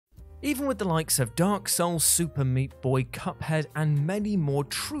Even with the likes of Dark Souls, Super Meat Boy, Cuphead, and many more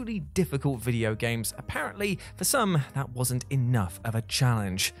truly difficult video games, apparently, for some, that wasn't enough of a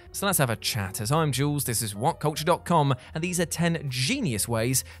challenge. So let's have a chat. As I'm Jules, this is WhatCulture.com, and these are 10 genius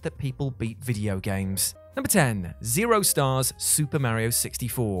ways that people beat video games. Number 10. 0 stars Super Mario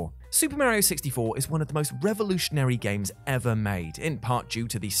 64. Super Mario 64 is one of the most revolutionary games ever made, in part due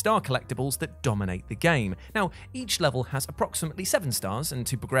to the star collectibles that dominate the game. Now, each level has approximately 7 stars, and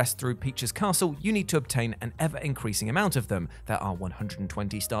to progress through Peach's castle, you need to obtain an ever-increasing amount of them. There are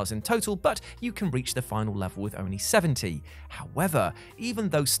 120 stars in total, but you can reach the final level with only 70. However, even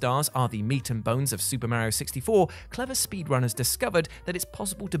though stars are the meat and bones of Super Mario 64, clever speedrunners discovered that it's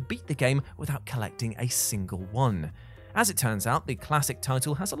possible to beat the game without collecting a single one. As it turns out, the classic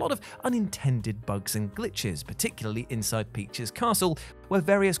title has a lot of unintended bugs and glitches, particularly inside Peach's castle, where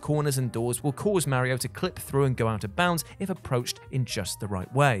various corners and doors will cause Mario to clip through and go out of bounds if approached in just the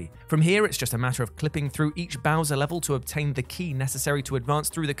right way. From here, it's just a matter of clipping through each Bowser level to obtain the key necessary to advance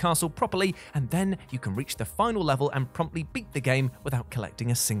through the castle properly, and then you can reach the final level and promptly beat the game without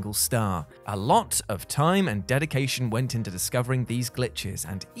collecting a single star. A lot of time and dedication went into discovering these glitches,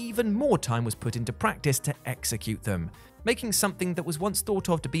 and even more time was put into practice to execute them, making something that was once thought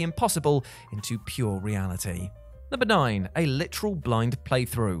of to be impossible into pure reality. Number 9. A literal blind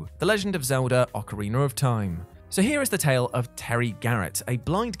playthrough. The Legend of Zelda: Ocarina of Time. So here is the tale of Terry Garrett, a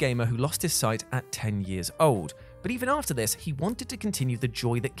blind gamer who lost his sight at 10 years old. But even after this, he wanted to continue the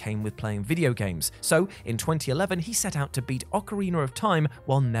joy that came with playing video games. So, in 2011, he set out to beat Ocarina of Time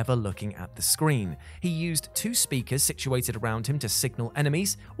while never looking at the screen. He used 2 speakers situated around him to signal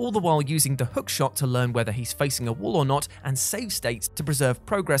enemies, all the while using the hookshot to learn whether he's facing a wall or not, and save states to preserve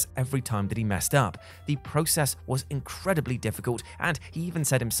progress every time that he messed up. The process was incredibly difficult, and he even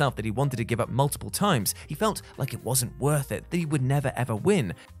said himself that he wanted to give up multiple times. He felt like it wasn't worth it, that he would never ever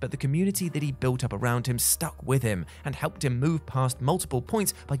win. But the community that he built up around him stuck with him and helped him move past multiple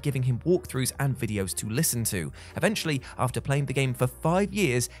points by giving him walkthroughs and videos to listen to. Eventually, after playing the game for 5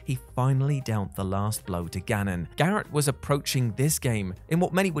 years, he finally dealt the last blow to Ganon. Garrett was approaching this game in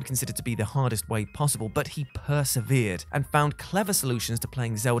what many would consider to be the hardest way possible, but he persevered and found clever solutions to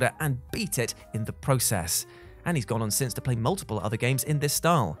playing Zelda and beat it in the process. And he's gone on since to play multiple other games in this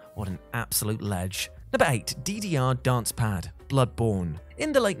style. What an absolute ledge. Number 8. DDR Dance Pad. Bloodborne.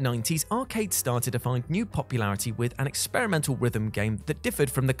 In the late 90s, arcades started to find new popularity with an experimental rhythm game that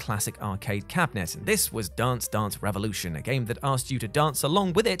differed from the classic arcade cabinet, and this was Dance Dance Revolution, a game that asked you to dance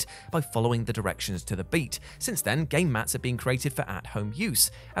along with it by following the directions to the beat. Since then, game mats have been created for at-home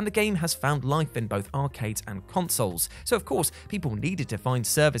use, and the game has found life in both arcades and consoles, so of course, people needed to find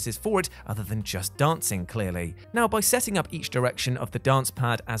services for it other than just dancing, clearly. Now, by setting up each direction of the dance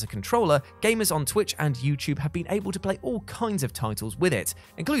pad as a controller, gamers on Twitch and YouTube have been able to play all kinds of titles with it,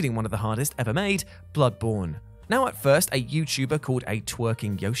 including one of the hardest ever made, Bloodborne. Now, at first, a YouTuber called A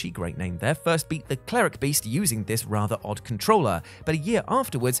Twerking Yoshi, great name there, first beat the Cleric Beast using this rather odd controller, but a year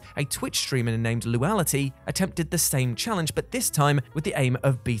afterwards, a Twitch streamer named Luality attempted the same challenge, but this time with the aim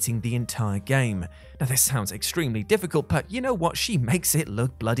of beating the entire game. Now, this sounds extremely difficult, but you know what? She makes it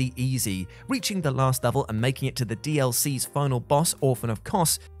look bloody easy, reaching the last level and making it to the DLC's final boss, Orphan of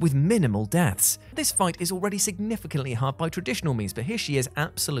Kos, with minimal deaths. This fight is already significantly hard by traditional means, but here she is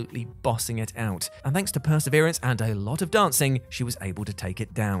absolutely bossing it out. And thanks to perseverance and a lot of dancing, she was able to take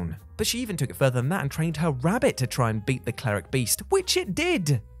it down. But she even took it further than that and trained her rabbit to try and beat the Cleric Beast, which it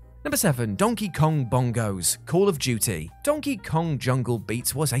did! Number 7. Donkey Kong Bongos. Call of Duty. Donkey Kong Jungle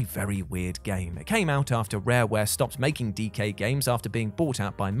Beats was a very weird game. It came out after Rareware stopped making DK games after being bought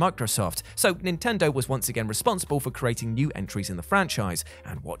out by Microsoft, so Nintendo was once again responsible for creating new entries in the franchise.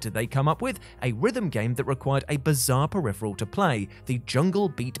 And what did they come up with? A rhythm game that required a bizarre peripheral to play, the Jungle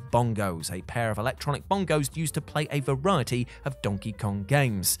Beat Bongos, a pair of electronic bongos used to play a variety of Donkey Kong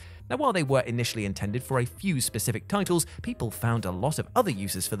games. Now, while they were initially intended for a few specific titles, people found a lot of other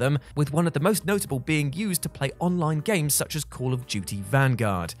uses for them, with one of the most notable being used to play online games such as Call of Duty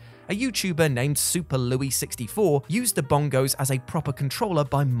Vanguard. A YouTuber named SuperLouis64 used the bongos as a proper controller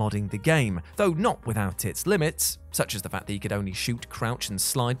by modding the game, though not without its limits, such as the fact that he could only shoot, crouch, and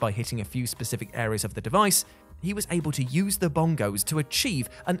slide by hitting a few specific areas of the device. He was able to use the bongos to achieve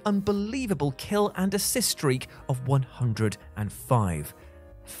an unbelievable kill and assist streak of 105.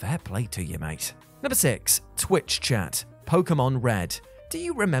 Fair play to you, mate. Number 6. Twitch Chat. Pokemon Red. Do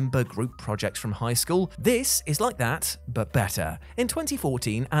you remember group projects from high school? This is like that, but better. In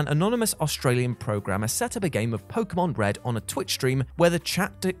 2014, an anonymous Australian programmer set up a game of Pokemon Red on a Twitch stream where the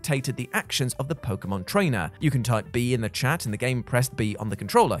chat dictated the actions of the Pokemon trainer. You can type B in the chat and the game pressed B on the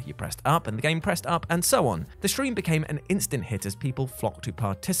controller. You pressed up and the game pressed up, and so on. The stream became an instant hit as people flocked to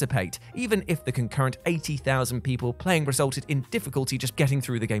participate, even if the concurrent 80,000 people playing resulted in difficulty just getting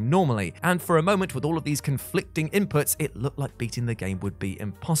through the game normally. And for a moment, with all of these conflicting inputs, it looked like beating the game would be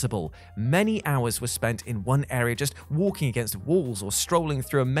impossible. Many hours were spent in one area just walking against walls or strolling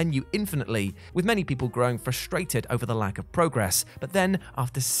through a menu infinitely, with many people growing frustrated over the lack of progress. But then,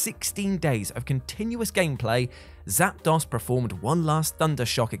 after 16 days of continuous gameplay, Zapdos performed one last thunder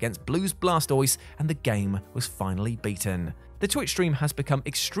shock against Blue's Blastoise and the game was finally beaten. The Twitch stream has become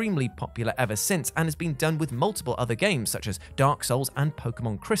extremely popular ever since and has been done with multiple other games such as Dark Souls and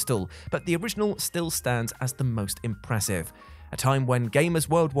Pokemon Crystal, but the original still stands as the most impressive. A time when gamers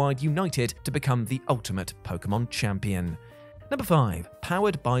worldwide united to become the ultimate Pokemon champion. Number 5.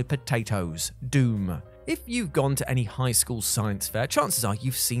 Powered by potatoes, Doom. If you've gone to any high school science fair, chances are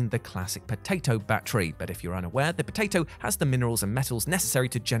you've seen the classic potato battery, but if you're unaware, the potato has the minerals and metals necessary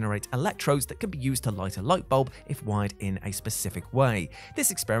to generate electrodes that can be used to light a light bulb if wired in a specific way. This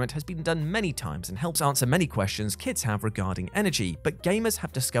experiment has been done many times and helps answer many questions kids have regarding energy, but gamers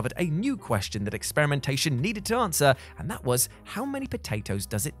have discovered a new question that experimentation needed to answer, and that was, how many potatoes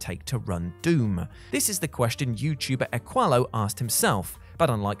does it take to run Doom? This is the question YouTuber Equalo asked himself. But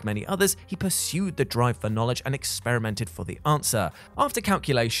unlike many others, he pursued the drive for knowledge and experimented for the answer. After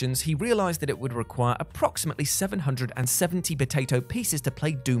calculations, he realized that it would require approximately 770 potato pieces to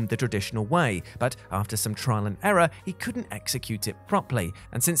play Doom the traditional way, but after some trial and error, he couldn't execute it properly,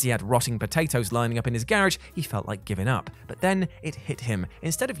 and since he had rotting potatoes lining up in his garage, he felt like giving up. But then it hit him.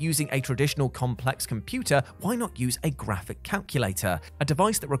 Instead of using a traditional complex computer, why not use a graphic calculator? A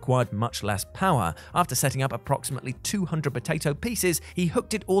device that required much less power. After setting up approximately 200 potato pieces, he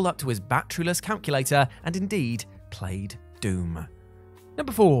hooked it all up to his batteryless calculator and indeed played Doom.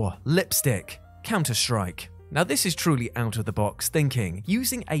 Number 4. Lipstick, Counter-Strike. Now this is truly out of the box thinking.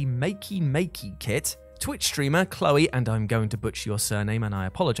 Using a makey kit, Twitch streamer Chloe, and I'm going to butcher your surname and I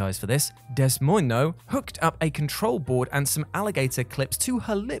apologize for this, Desmoino, hooked up a control board and some alligator clips to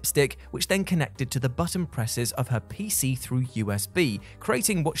her lipstick, which then connected to the button presses of her PC through USB,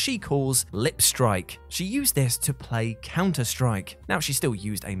 creating what she calls Lip Strike. She used this to play Counter-Strike. Now she still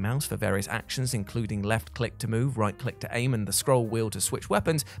used a mouse for various actions, including left click to move, right click to aim, and the scroll wheel to switch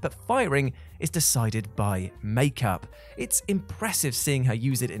weapons, but firing is decided by makeup. It's impressive seeing her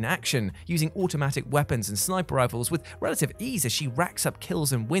use it in action, using automatic weapons and sniper rifles with relative ease as she racks up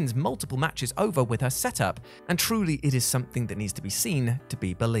kills and wins multiple matches over with her setup. And truly it is something that needs to be seen to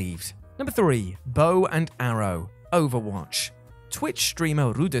be believed. Number 3. Bow and Arrow, Overwatch. Twitch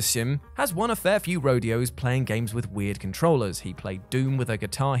streamer Rudesim has won a fair few rodeos playing games with weird controllers. He played Doom with a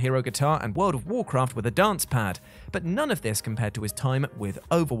Guitar Hero guitar and World of Warcraft with a dance pad. But none of this compared to his time with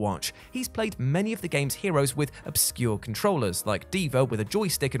Overwatch. He's played many of the game's heroes with obscure controllers, like Diva with a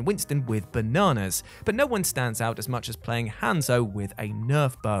joystick and Winston with bananas. But no one stands out as much as playing Hanzo with a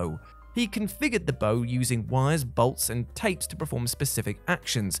Nerf bow. He configured the bow using wires, bolts, and tapes to perform specific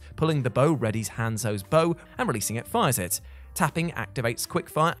actions. Pulling the bow readies Hanzo's bow, and releasing it fires it. Tapping activates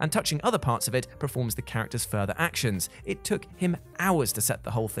quickfire, and touching other parts of it performs the character's further actions. It took him hours to set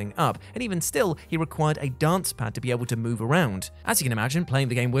the whole thing up, and even still, he required a dance pad to be able to move around. As you can imagine, playing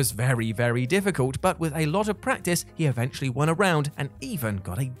the game was very difficult, but with a lot of practice, he eventually won a round and even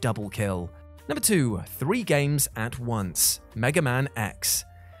got a double kill. Number 2. 3 games at once, MegaMan X.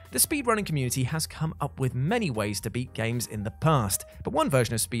 The speedrunning community has come up with many ways to beat games in the past, but one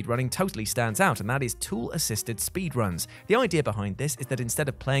version of speedrunning totally stands out, and that is tool-assisted speedruns. The idea behind this is that instead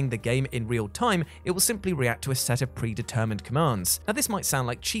of playing the game in real time, it will simply react to a set of predetermined commands. Now this might sound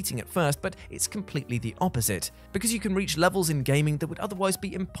like cheating at first, but it's completely the opposite, because you can reach levels in gaming that would otherwise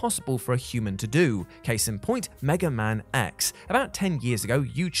be impossible for a human to do. Case in point, MegaMan X. About 10 years ago,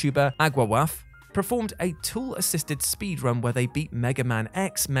 YouTuber Aguawaf performed a tool-assisted speedrun where they beat MegaMan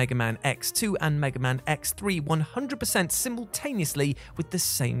X, MegaMan X2, and MegaMan X3 100% simultaneously with the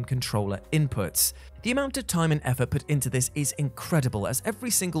same controller inputs. The amount of time and effort put into this is incredible, as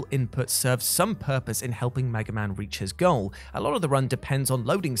every single input serves some purpose in helping Mega Man reach his goal. A lot of the run depends on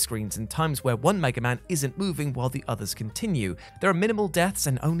loading screens and times where one Mega Man isn't moving while the others continue. There are minimal deaths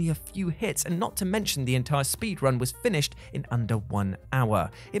and only a few hits, and not to mention the entire speedrun was finished in under 1 hour.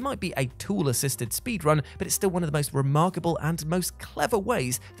 It might be a tool-assisted speedrun, but it's still one of the most remarkable and most clever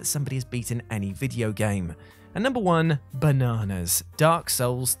ways that somebody has beaten any video game. And number 1, Bananas, Dark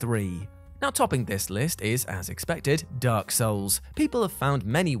Souls 3. Now, topping this list is, as expected, Dark Souls. People have found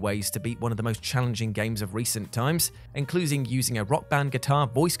many ways to beat one of the most challenging games of recent times, including using a rock band guitar,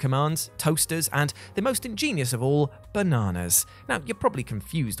 voice commands, toasters, and the most ingenious of all, bananas. Now, you're probably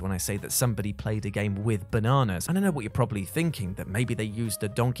confused when I say that somebody played a game with bananas, and I know what you're probably thinking, that maybe they used a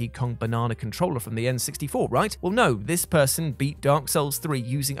Donkey Kong banana controller from the N64, right? Well, no, this person beat Dark Souls 3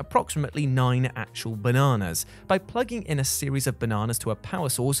 using approximately 9 actual bananas. By plugging in a series of bananas to a power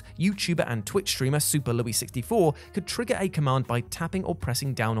source, YouTuber and Twitch streamer SuperLouis64 could trigger a command by tapping or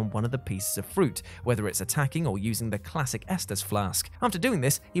pressing down on one of the pieces of fruit, whether it's attacking or using the classic Estus flask. After doing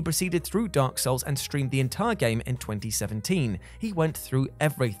this, he proceeded through Dark Souls and streamed the entire game in 2017. He went through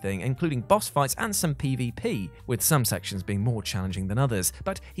everything, including boss fights and some PvP, with some sections being more challenging than others,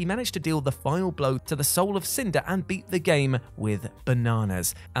 but he managed to deal the final blow to the soul of Cinder and beat the game with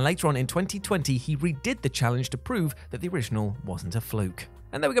bananas. And later on in 2020, he redid the challenge to prove that the original wasn't a fluke.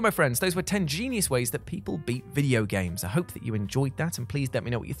 And there we go, my friends. Those were 10 genius ways that people beat video games. I hope that you enjoyed that, and please let me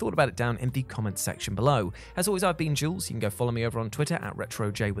know what you thought about it down in the comments section below. As always, I've been Jules. You can go follow me over on Twitter at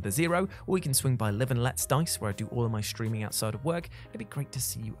RetroJ with a 0, or you can swing by Live and Let's Dice, where I do all of my streaming outside of work. It'd be great to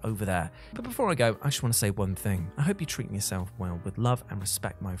see you over there. But before I go, I just want to say one thing. I hope you're treating yourself well with love and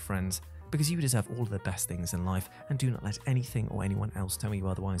respect, my friends, because you deserve all the best things in life, and do not let anything or anyone else tell you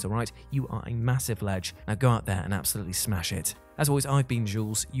otherwise, alright? You are a massive ledge. Now go out there and absolutely smash it. As always, I've been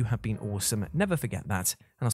Jules, you have been awesome, never forget that, and I'll